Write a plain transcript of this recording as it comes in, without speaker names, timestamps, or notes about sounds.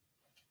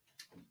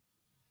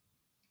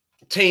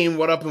Team,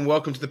 what up and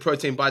welcome to the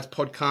Protein Bites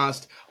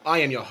podcast. I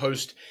am your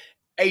host,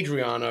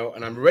 Adriano,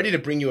 and I'm ready to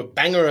bring you a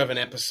banger of an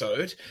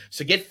episode.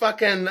 So get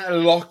fucking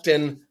locked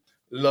and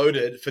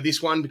loaded for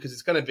this one because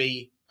it's going to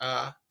be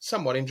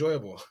somewhat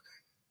enjoyable.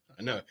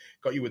 I know,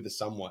 got you with the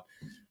somewhat.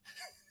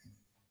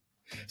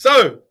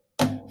 So,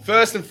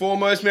 first and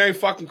foremost, Merry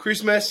fucking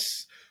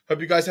Christmas. Hope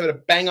you guys have a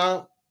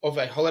banger of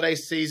a holiday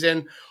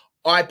season.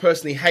 I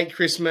personally hate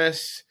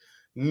Christmas.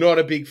 Not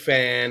a big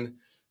fan.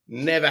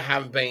 Never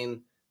have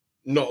been.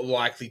 Not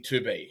likely to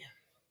be.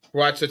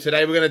 Right, so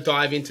today we're going to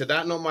dive into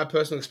that. Not my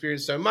personal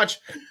experience so much,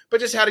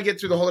 but just how to get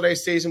through the holiday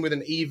season with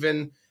an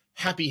even,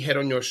 happy head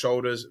on your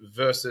shoulders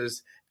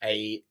versus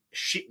a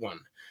shit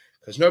one.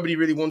 Because nobody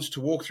really wants to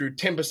walk through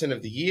 10%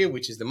 of the year,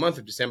 which is the month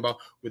of December,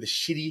 with a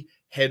shitty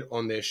head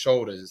on their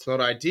shoulders. It's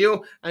not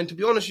ideal, and to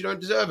be honest, you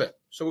don't deserve it.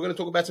 So we're going to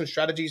talk about some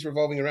strategies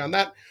revolving around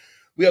that.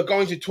 We are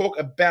going to talk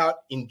about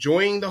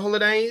enjoying the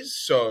holidays,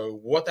 so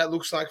what that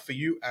looks like for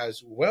you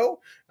as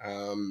well.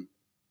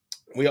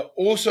 We are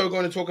also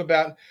going to talk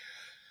about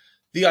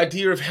the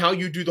idea of how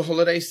you do the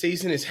holiday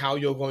season is how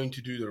you're going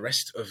to do the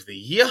rest of the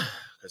year.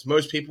 Because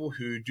most people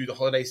who do the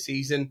holiday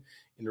season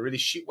in a really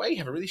shit way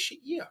have a really shit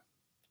year.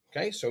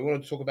 Okay, so we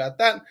want to talk about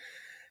that.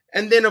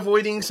 And then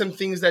avoiding some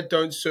things that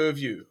don't serve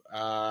you.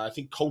 I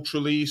think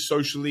culturally,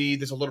 socially,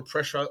 there's a lot of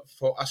pressure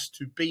for us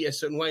to be a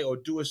certain way or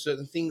do a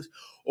certain things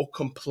or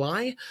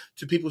comply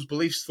to people's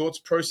beliefs, thoughts,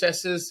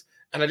 processes.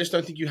 And I just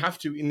don't think you have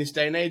to in this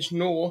day and age,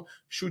 nor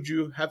should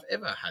you have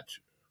ever had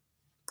to.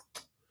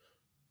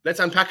 Let's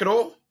unpack it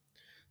all.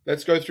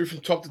 Let's go through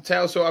from top to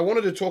tail. So I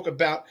wanted to talk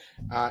about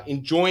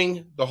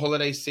enjoying the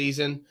holiday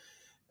season,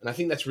 and I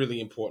think that's really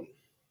important.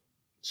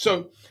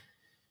 So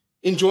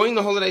enjoying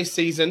the holiday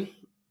season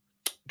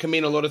can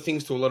mean a lot of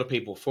things to a lot of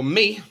people. For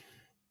me,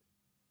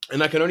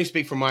 and I can only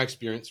speak from my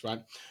experience,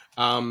 right?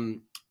 2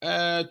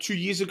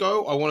 years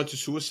ago, I wanted to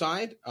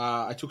suicide.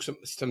 I took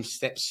some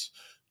steps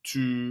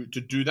to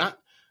do that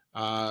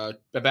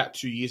about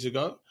 2 years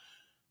ago.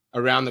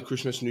 Around the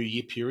Christmas New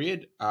Year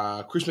period.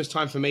 Christmas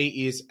time for me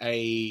is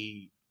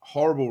a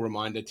horrible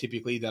reminder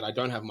typically that I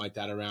don't have my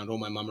dad around or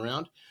my mum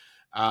around,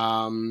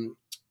 and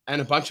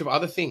a bunch of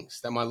other things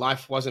that my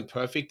life wasn't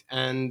perfect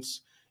and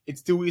it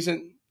still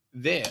isn't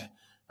there.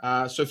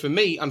 So for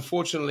me,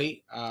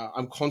 unfortunately,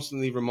 I'm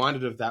constantly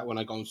reminded of that when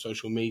I go on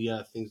social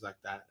media, things like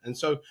that. And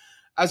so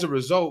as a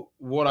result,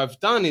 what I've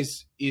done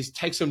is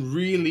take some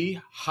really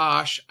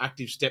harsh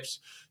active steps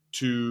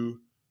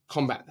to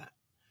combat that.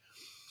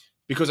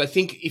 Because I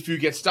think if you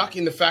get stuck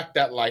in the fact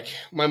that, like,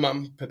 my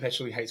mum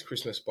perpetually hates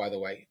Christmas, by the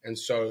way. And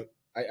so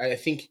I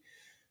think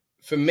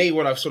for me,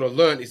 what I've sort of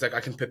learned is like I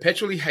can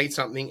perpetually hate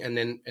something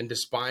and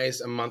despise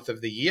a month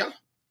of the year,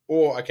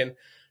 or I can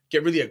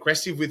get really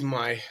aggressive with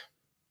my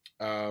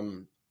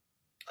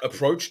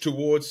approach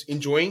towards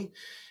enjoying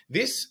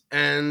this.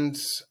 And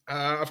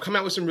I've come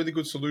out with some really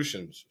good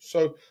solutions.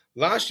 So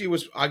last year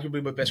was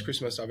arguably the best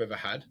Christmas I've ever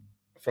had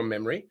from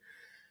memory,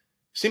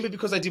 simply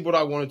because I did what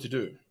I wanted to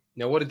do.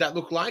 Now, what did that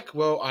look like?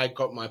 Well, I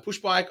got my push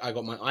bike, I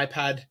got my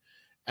iPad,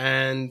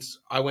 and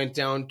I went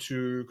down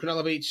to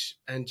Cronulla Beach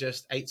and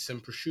just ate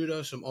some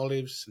prosciutto, some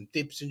olives, some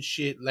dips and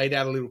shit, laid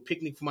out a little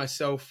picnic for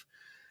myself,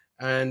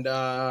 and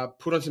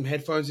put on some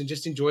headphones and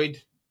just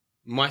enjoyed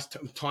my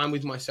time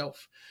with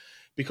myself.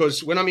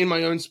 Because when I'm in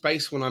my own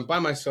space, when I'm by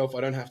myself,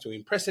 I don't have to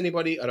impress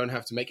anybody. I don't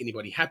have to make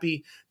anybody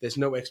happy. There's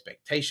no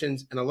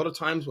expectations. And a lot of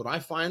times what I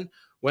find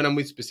when I'm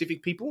with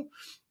specific people,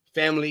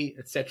 family,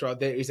 etc.,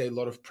 there is a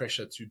lot of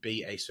pressure to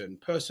be a certain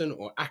person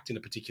or act in a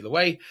particular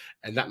way,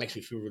 and that makes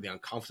me feel really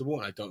uncomfortable,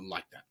 and I don't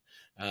like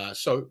that.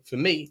 So for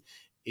me,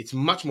 it's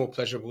much more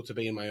pleasurable to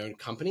be in my own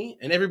company,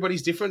 and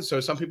everybody's different. So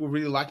some people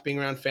really like being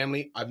around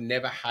family. I've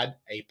never had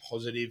a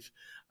positive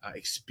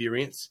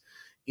experience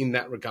in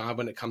that regard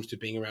when it comes to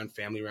being around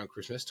family around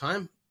Christmas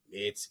time.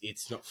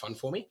 It's not fun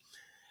for me.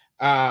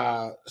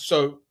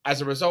 So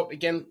as a result,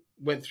 again,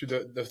 went through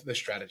the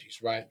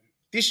strategies, right?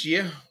 This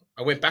year,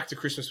 I went back to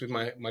Christmas with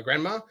my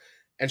grandma,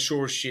 and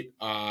sure as shit,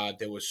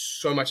 there was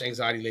so much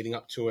anxiety leading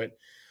up to it,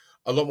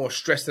 a lot more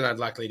stress than I'd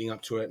like leading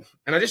up to it.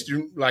 And I just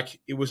didn't, like,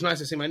 it was nice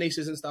to see my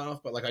nieces and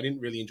stuff, but like I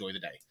didn't really enjoy the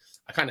day.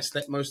 I kind of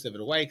slept most of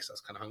it away because I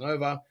was kind of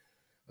hungover. I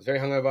was very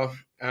hungover.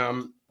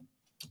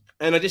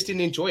 And I just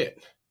didn't enjoy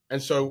it.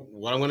 And so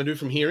what I'm going to do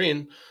from here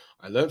in,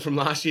 I learned from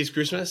last year's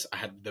Christmas. I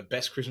had the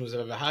best Christmas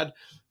I've ever had.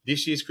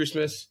 This year's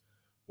Christmas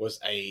was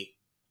it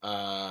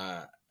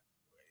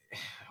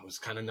was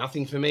kind of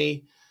nothing for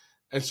me.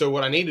 And so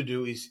what I need to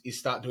do is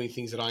start doing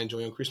things that I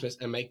enjoy on Christmas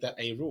and make that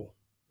a rule.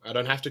 I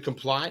don't have to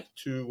comply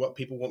to what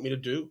people want me to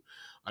do.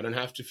 I don't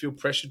have to feel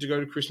pressured to go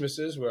to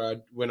Christmases where I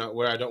don't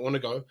want to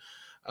go.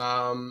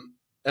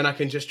 And I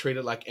can just treat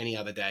it like any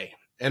other day.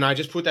 And I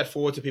just put that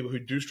forward to people who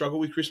do struggle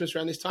with Christmas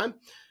around this time.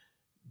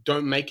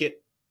 Don't make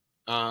it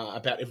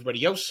about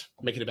everybody else.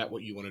 Make it about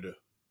what you want to do.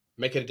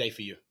 Make it a day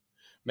for you.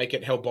 Make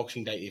it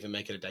Boxing Day, even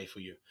make it a day for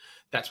you.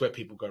 That's where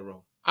people go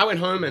wrong. I went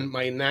home and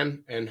my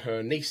nan and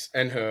her niece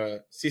and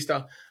her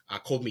sister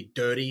called me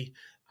dirty,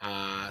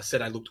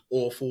 said I looked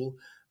awful.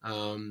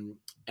 And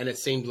it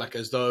seemed like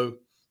as though,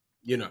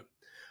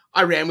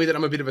 I ran with it.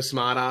 I'm a bit of a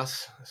smart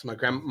ass. So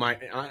my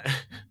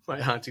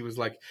auntie was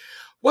like,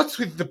 "What's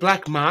with the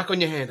black mark on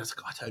your hand?" I was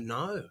like, "I don't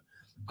know."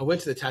 I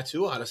went to the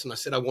tattoo artist and I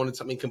said I wanted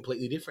something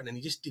completely different, and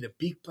he just did a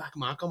big black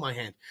mark on my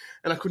hand,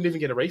 and I couldn't even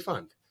get a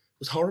refund. It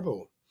was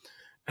horrible.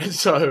 And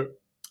so,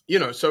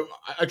 so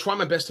I try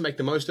my best to make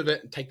the most of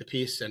it and take the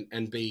piss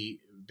and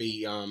be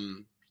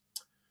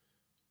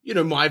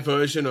my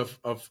version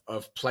of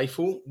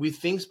playful with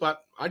things,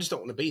 but I just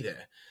don't want to be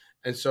there.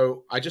 And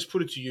so I just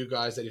put it to you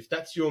guys that if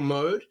that's your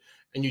mode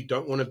and you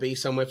don't want to be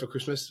somewhere for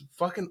Christmas,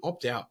 fucking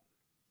opt out.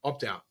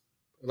 Opt out.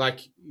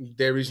 Like,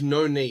 there is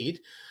no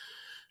need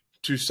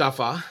to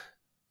suffer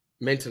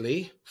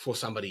mentally for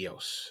somebody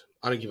else.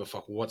 I don't give a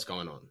fuck what's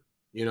going on.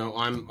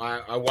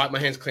 I wiped my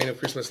hands clean of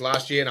Christmas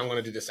last year, and I'm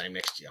going to do the same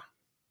next year.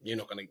 You're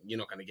not gonna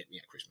get me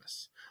at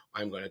Christmas.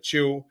 I'm going to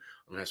chill.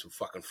 I'm going to have some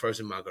fucking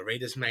frozen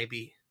margaritas,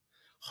 maybe.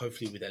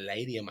 Hopefully with a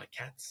lady and my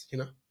cats.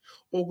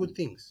 All good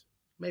things.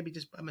 Maybe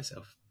just by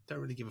myself. Don't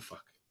really give a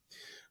fuck.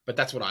 But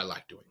that's what I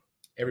like doing.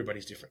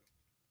 Everybody's different.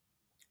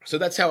 So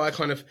that's how I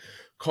kind of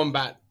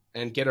combat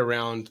and get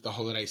around the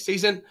holiday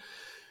season,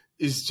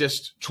 is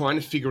just trying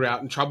to figure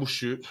out and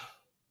troubleshoot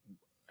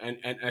and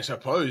I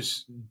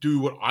suppose do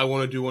what I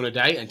want to do on a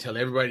day and tell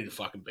everybody to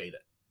fucking beat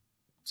it.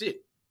 That's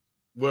it.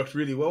 Worked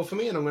really well for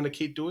me, and I'm going to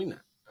keep doing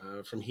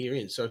that from here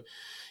in. So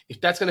if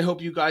that's going to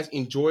help you guys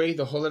enjoy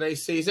the holiday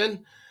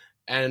season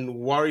and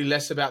worry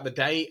less about the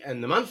day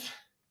and the month,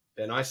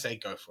 then I say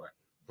go for it.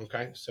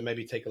 Okay, so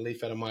maybe take a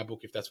leaf out of my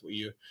book if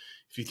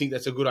you think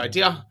that's a good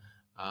idea.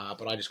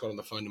 But I just got on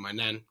the phone to my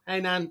nan. Hey,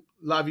 Nan,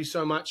 love you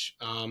so much.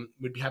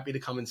 We'd be happy to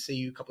come and see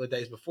you a couple of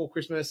days before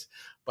Christmas,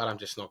 but I'm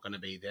just not going to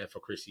be there for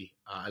Chrissy.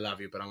 I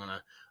love you, but I'm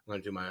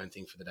gonna do my own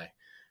thing for the day.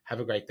 Have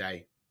a great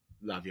day.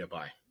 Love you.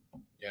 Bye.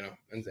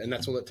 And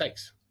that's all it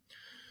takes.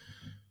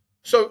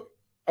 So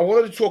I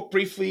wanted to talk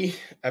briefly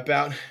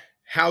about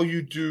how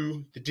you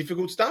do the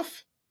difficult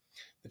stuff.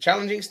 The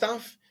challenging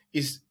stuff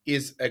is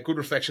a good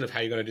reflection of how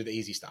you're going to do the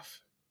easy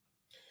stuff.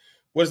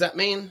 What does that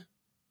mean?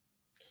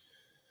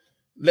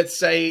 Let's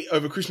say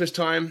over Christmas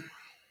time,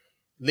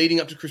 leading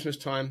up to Christmas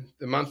time,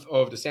 the month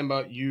of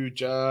December, you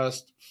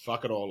just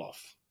fuck it all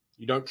off.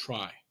 You don't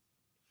try.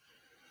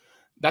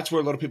 That's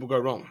where a lot of people go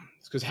wrong.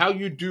 It's because how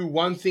you do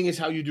one thing is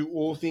how you do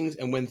all things.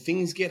 And when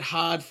things get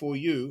hard for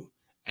you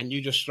and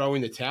you just throw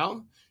in the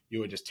towel,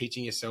 you are just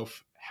teaching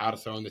yourself how to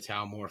throw in the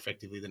towel more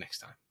effectively the next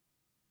time.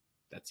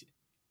 That's it.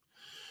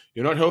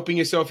 You're not helping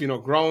yourself. You're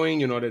not growing.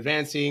 You're not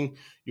advancing.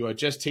 You are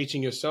just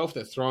teaching yourself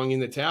that throwing in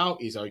the towel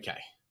is okay.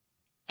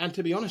 And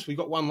to be honest, we've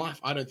got one life.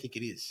 I don't think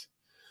it is.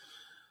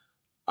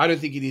 I don't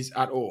think it is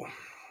at all.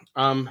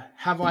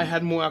 Have I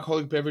had more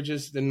alcoholic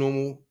beverages than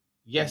normal?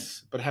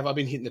 Yes. But have I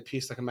been hitting the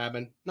piss like a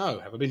madman? No.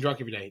 Have I been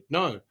drunk every day?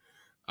 No.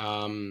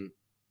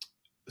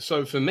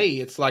 So for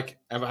me, it's like,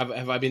 have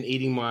I been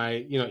eating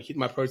hitting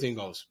my protein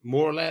goals?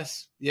 More or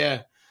less?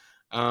 Yeah.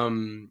 Have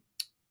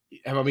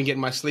I been getting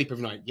my sleep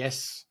every night?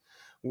 Yes.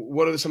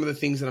 What are some of the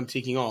things that I'm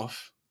ticking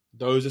off?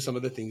 Those are some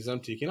of the things that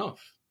I'm ticking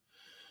off.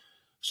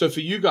 So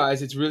for you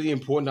guys, it's really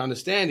important to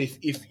understand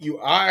if you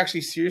are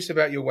actually serious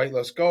about your weight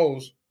loss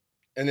goals,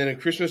 and then at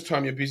Christmas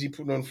time you're busy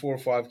putting on 4 or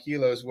 5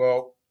 kilos,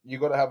 well, you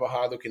got to have a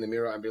hard look in the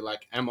mirror and be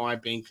like, am I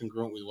being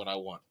congruent with what I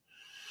want?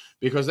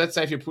 Because let's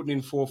say if you're putting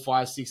in 4,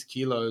 5, 6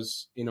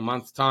 kilos in a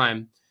month's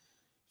time,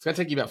 it's going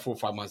to take you about 4 or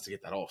 5 months to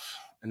get that off.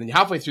 And then you're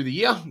halfway through the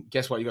year,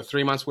 guess what? You've got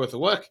 3 months worth of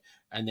work,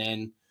 and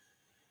then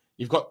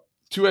you've got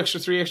 3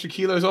 extra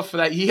kilos off for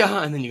that year,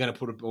 and then you're going to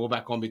put it all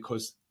back on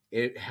because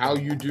how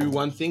you do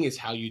one thing is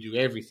how you do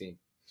everything.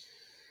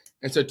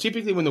 And so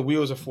typically when the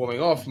wheels are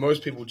falling off,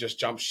 most people just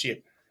jump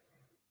ship.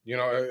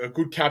 A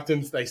good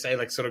captain, they say,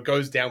 like, sort of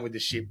goes down with the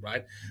ship,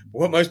 right? But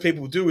what most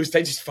people do is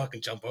they just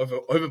fucking jump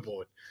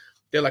overboard.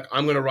 They're like,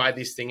 I'm going to ride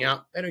this thing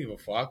out. They don't give a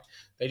fuck.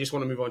 They just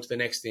want to move on to the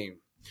next thing.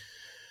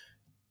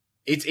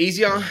 It's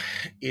easier.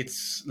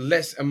 It's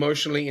less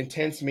emotionally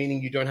intense,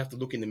 meaning you don't have to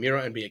look in the mirror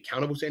and be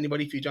accountable to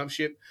anybody if you jump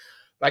ship.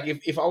 Like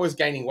if I was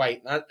gaining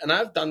weight, and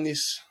I've done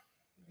this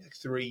like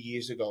 3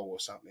 years ago or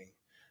something.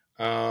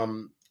 I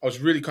was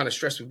really kind of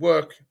stressed with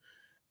work,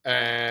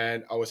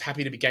 and I was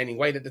happy to be gaining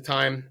weight at the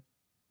time.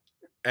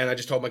 And I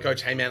just told my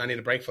coach, hey man, I need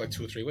a break for like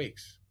 2 or 3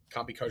 weeks.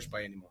 Can't be coached by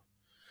you anymore.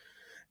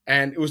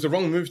 And it was the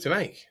wrong move to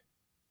make.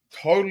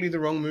 Totally the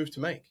wrong move to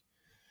make.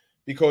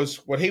 Because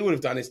what he would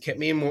have done is kept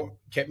me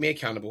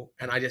accountable,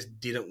 and I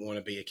just didn't want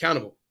to be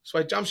accountable. So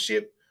I jumped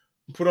ship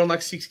and put on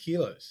like 6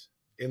 kilos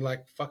in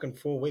like fucking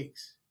 4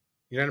 weeks.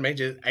 You know what I mean?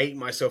 Just ate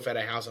myself out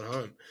of house and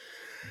home.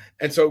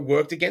 And so it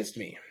worked against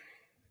me.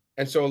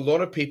 And so a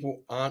lot of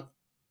people aren't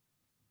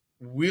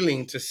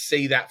willing to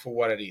see that for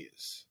what it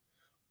is.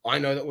 I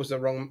know that was the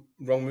wrong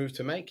move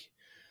to make.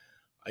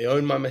 I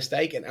own my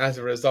mistake. And as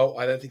a result,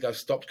 I don't think I've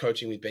stopped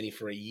coaching with Benny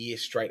for a year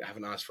straight. I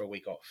haven't asked for a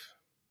week off.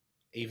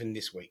 Even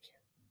this week,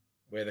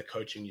 where the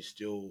coaching is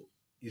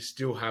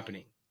still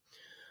happening.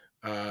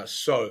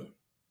 So,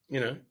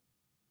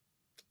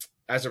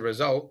 as a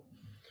result,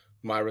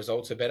 my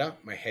results are better.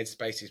 My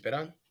headspace is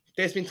better.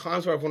 There's been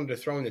times where I've wanted to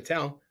throw in the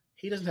towel.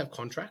 He doesn't have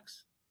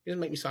contracts. He doesn't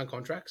make me sign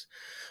contracts.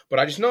 But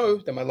I just know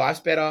that my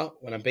life's better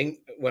when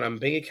I'm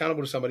being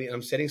accountable to somebody and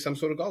I'm setting some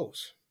sort of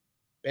goals.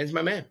 Ben's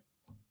my man.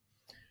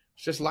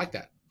 It's just like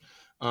that.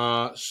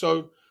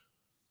 So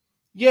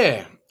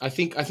yeah, I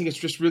think it's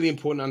just really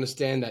important to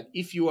understand that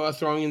if you are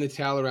throwing in the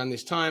towel around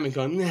this time and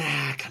going,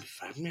 I can't be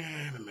five,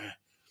 nah.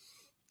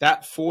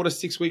 That 4 to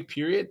 6 week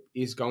period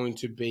is going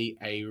to be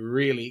a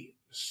really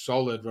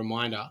solid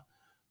reminder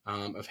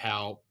of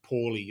how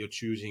poorly you're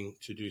choosing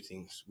to do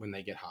things when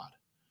they get hard.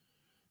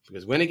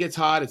 Because when it gets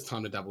hard, it's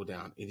time to double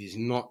down. It is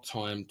not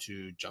time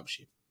to jump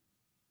ship.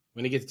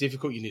 When it gets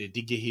difficult, you need to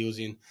dig your heels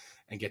in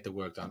and get the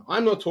work done.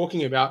 I'm not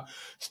talking about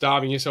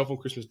starving yourself on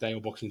Christmas Day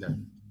or Boxing Day,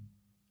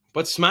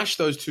 but smash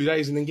those 2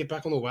 days and then get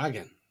back on the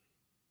wagon.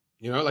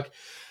 You know, like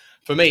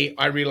for me,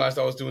 I realized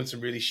I was doing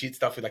some really shit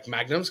stuff with like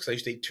Magnums because I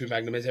used to eat 2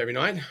 Magnums every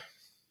night.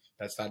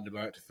 That started to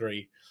burn out to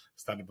 3,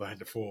 started to burn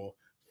to 4,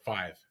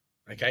 5.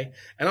 Okay.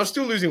 And I was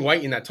still losing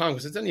weight in that time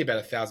because it's only about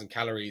 1,000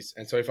 calories.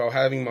 And so if I were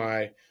having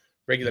my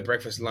regular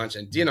breakfast, lunch,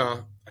 and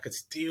dinner, I could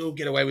still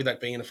get away with like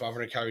being in a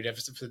 500 calorie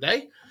deficit for the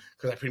day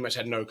because I pretty much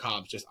had no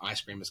carbs, just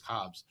ice cream as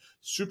carbs.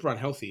 Super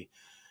unhealthy.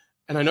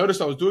 And I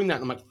noticed I was doing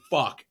that and I'm like,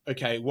 fuck,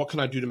 okay, what can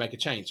I do to make a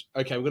change?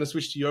 Okay, we're going to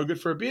switch to yogurt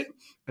for a bit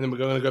and then we're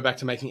going to go back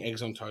to making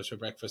eggs on toast for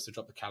breakfast to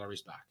drop the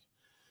calories back.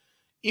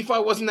 If I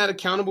wasn't that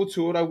accountable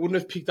to it, I wouldn't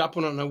have picked up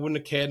on it and I wouldn't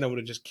have cared and I would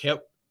have just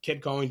kept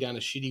going down a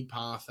shitty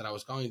path that I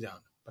was going down.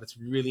 But it's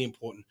really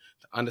important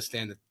to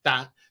understand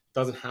that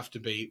doesn't have to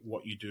be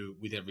what you do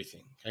with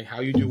everything. Okay, how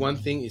you do one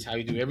thing is how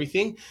you do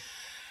everything.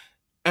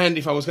 And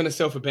if I was going to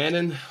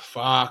self-abandon,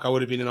 fuck, I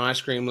would have been in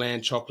ice cream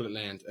land, chocolate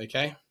land,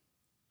 okay?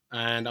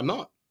 And I'm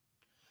not.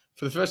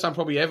 For the first time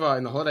probably ever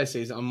in the holiday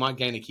season, I might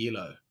gain a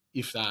kilo,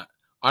 if that.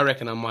 I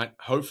reckon I might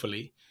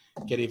hopefully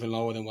get even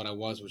lower than what I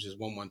was, which is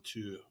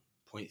 112.3.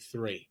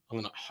 I'm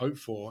going to hope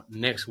for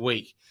next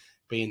week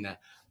be in the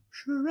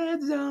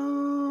shred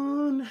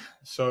zone.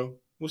 So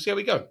we'll see how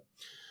we go.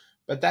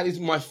 But that is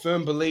my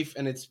firm belief,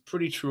 and it's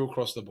pretty true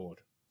across the board.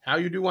 How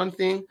you do one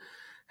thing,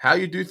 how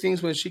you do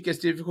things when shit gets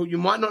difficult, you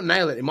might not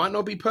nail it. It might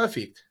not be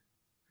perfect,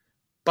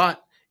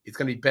 but it's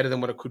going to be better than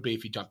what it could be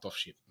if you jumped off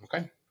shit,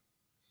 okay?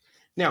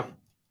 Now,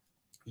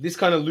 this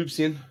kind of loops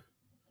in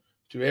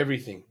to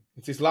everything.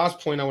 It's this last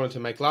point I wanted to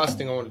make, last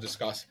thing I want to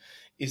discuss,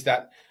 is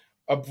that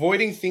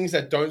avoiding things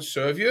that don't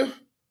serve you,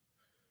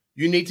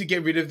 you need to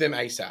get rid of them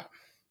ASAP,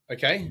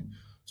 okay?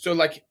 So,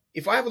 like,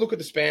 if I have a look at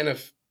the span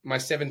of my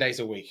 7 days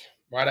a week,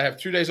 right? I have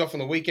 2 days off on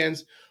the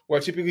weekends where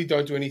I typically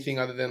don't do anything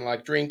other than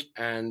like drink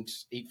and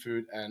eat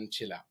food and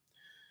chill out.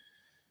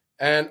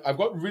 And I've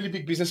got really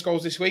big business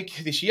goals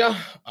this year.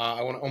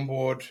 I want to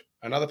onboard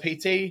another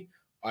PT.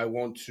 I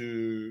want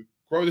to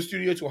grow the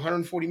studio to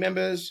 140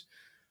 members.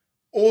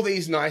 All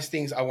these nice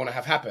things I want to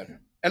have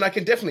happen. And I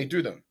can definitely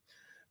do them.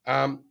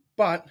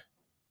 But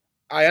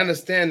I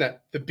understand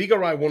that the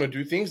bigger I want to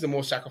do things, the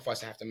more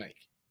sacrifice I have to make.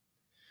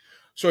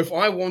 So if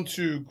I want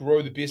to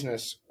grow the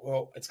business,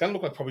 well, it's going to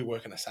look like probably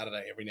working a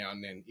Saturday every now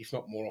and then, if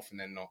not more often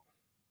than not.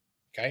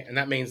 Okay. And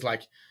that means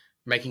like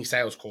making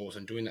sales calls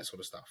and doing that sort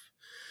of stuff.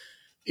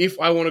 If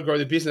I want to grow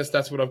the business,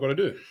 that's what I've got to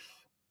do.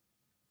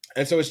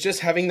 And so it's just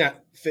having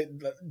that,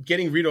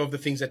 getting rid of the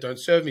things that don't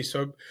serve me.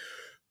 So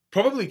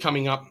probably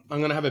coming up, I'm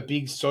going to have a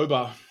big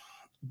sober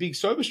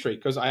streak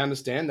because I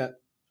understand that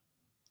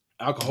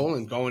alcohol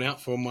and going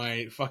out for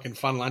my fucking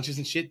fun lunches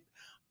and shit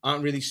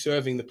aren't really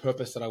serving the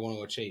purpose that I want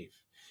to achieve.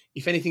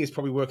 If anything, it's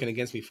probably working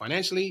against me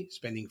financially,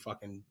 spending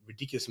fucking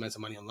ridiculous amounts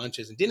of money on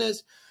lunches and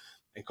dinners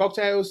and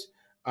cocktails.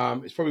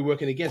 It's probably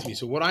working against me.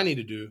 So what I need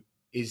to do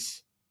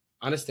is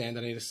understand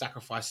that I need to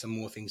sacrifice some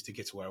more things to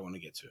get to where I want to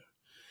get to.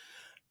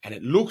 And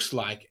it looks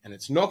like, and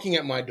it's knocking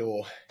at my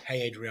door,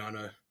 hey,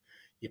 Adriano,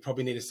 you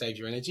probably need to save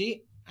your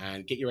energy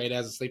and get your 8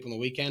 hours of sleep on the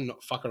weekend,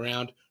 not fuck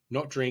around,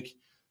 not drink,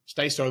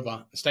 stay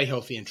sober, stay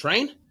healthy and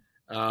train,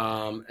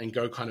 and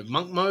go kind of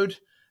monk mode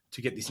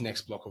to get this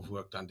next block of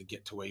work done to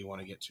get to where you want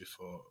to get to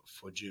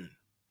for June.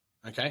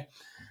 Okay?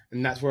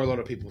 And that's where a lot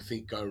of people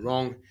think go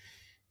wrong,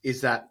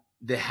 is that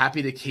they're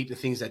happy to keep the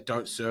things that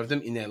don't serve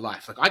them in their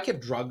life. Like I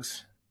kept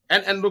drugs,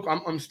 and look,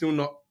 I'm still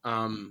not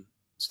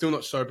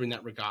sober in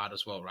that regard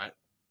as well, right?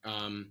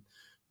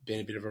 Being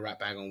a bit of a rat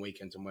bag on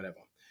weekends and whatever.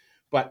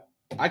 But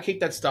I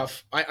keep that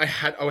stuff. I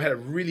had a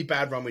really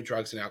bad run with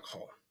drugs and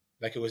alcohol.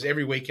 Like it was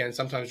every weekend,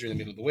 sometimes during the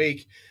middle of the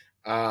week.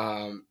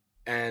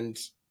 And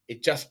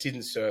it just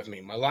didn't serve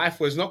me. My life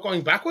was not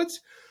going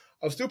backwards.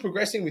 I was still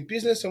progressing with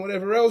business and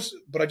whatever else,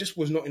 but I just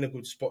was not in a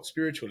good spot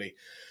spiritually.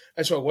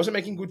 And so I wasn't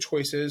making good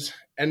choices,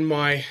 and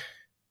my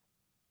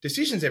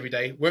decisions every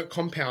day weren't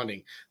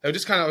compounding. I was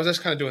just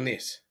kind of doing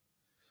this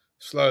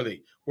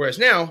slowly. Whereas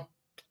now,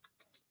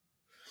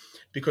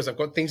 because I've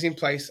got things in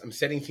place, I'm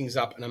setting things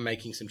up and I'm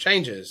making some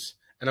changes,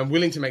 and I'm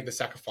willing to make the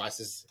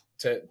sacrifices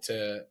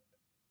to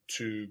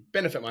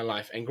benefit my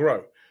life and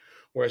grow.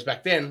 Whereas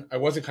back then, I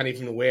wasn't kind of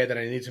even aware that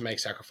I needed to make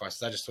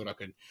sacrifices. I just thought I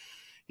could,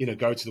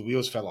 go to the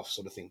wheels fell off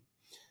sort of thing.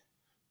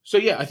 So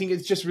yeah, I think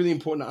it's just really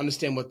important to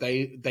understand what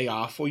they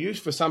are for you.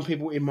 For some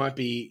people, it might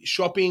be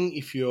shopping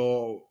if if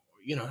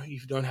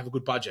you don't have a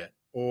good budget,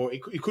 or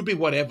it could be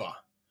whatever.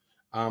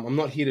 I'm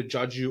not here to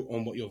judge you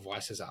on what your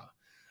vices are,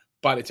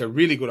 but it's a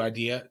really good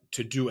idea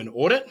to do an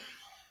audit.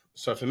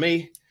 So for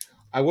me,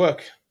 I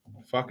work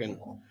fucking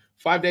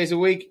 5 days a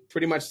week,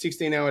 pretty much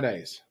 16-hour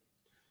days,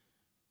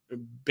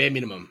 bare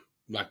minimum.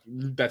 Like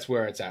that's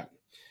where it's at.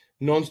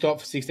 Non-stop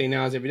for 16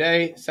 hours every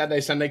day.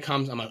 Saturday, Sunday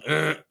comes, I'm like,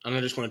 and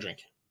I just want to drink.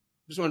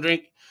 Just want to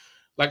drink.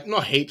 Like,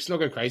 not heaps, not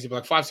go crazy, but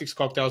like 5, 6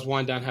 cocktails,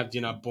 wind down, have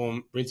dinner,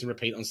 boom, rinse and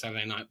repeat on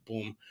Saturday night,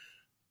 boom.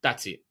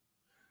 That's it.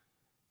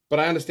 But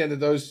I understand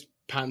that those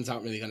patterns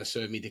aren't really going to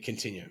serve me to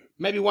continue.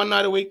 Maybe one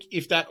night a week,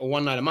 if that, or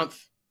one night a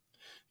month.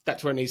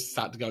 That's where it needs to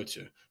start to go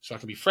to. So I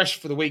can be fresh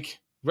for the week,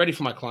 ready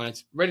for my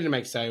clients, ready to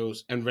make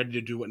sales, and ready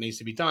to do what needs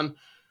to be done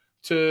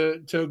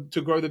to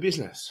grow the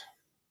business.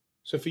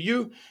 So for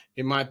you,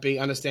 it might be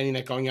understanding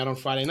that going out on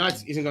Friday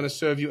nights isn't going to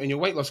serve you in your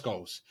weight loss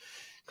goals.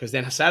 Because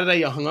then Saturday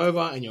you're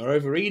hungover and you're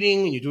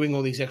overeating and you're doing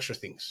all these extra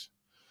things.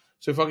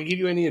 So if I could give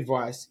you any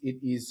advice, it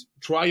is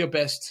try your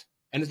best.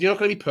 And you're not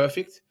going to be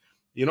perfect.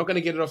 You're not going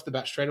to get it off the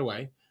bat straight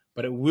away,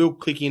 but it will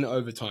click in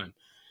over time.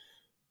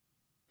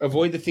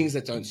 Avoid the things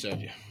that don't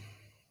serve you.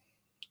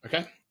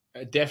 Okay?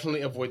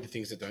 Definitely avoid the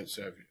things that don't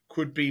serve you.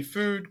 Could be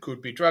food,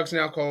 could be drugs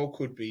and alcohol,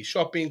 could be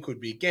shopping, could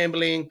be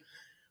gambling.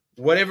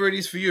 Whatever it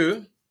is for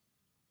you,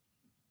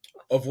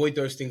 avoid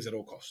those things at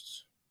all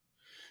costs.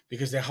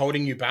 Because they're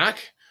holding you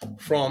back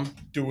from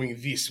doing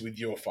this with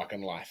your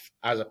fucking life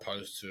as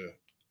opposed to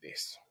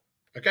this.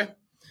 Okay?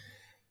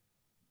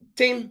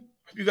 Team,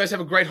 hope you guys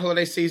have a great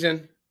holiday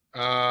season.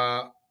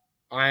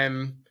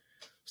 I'm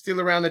still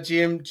around the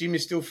gym. Gym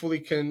is still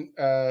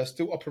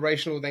still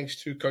operational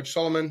thanks to Coach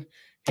Solomon.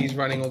 He's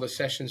running all the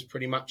sessions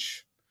pretty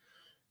much.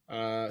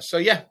 So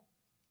yeah,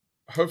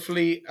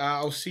 hopefully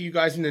I'll see you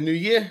guys in the new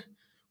year.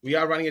 We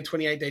are running a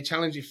 28-day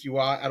challenge. If you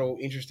are at all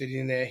interested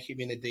in there, hit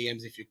me in the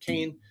DMs if you're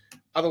keen.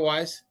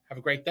 Otherwise, have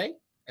a great day,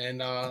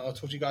 and I'll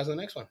talk to you guys on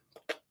the next one.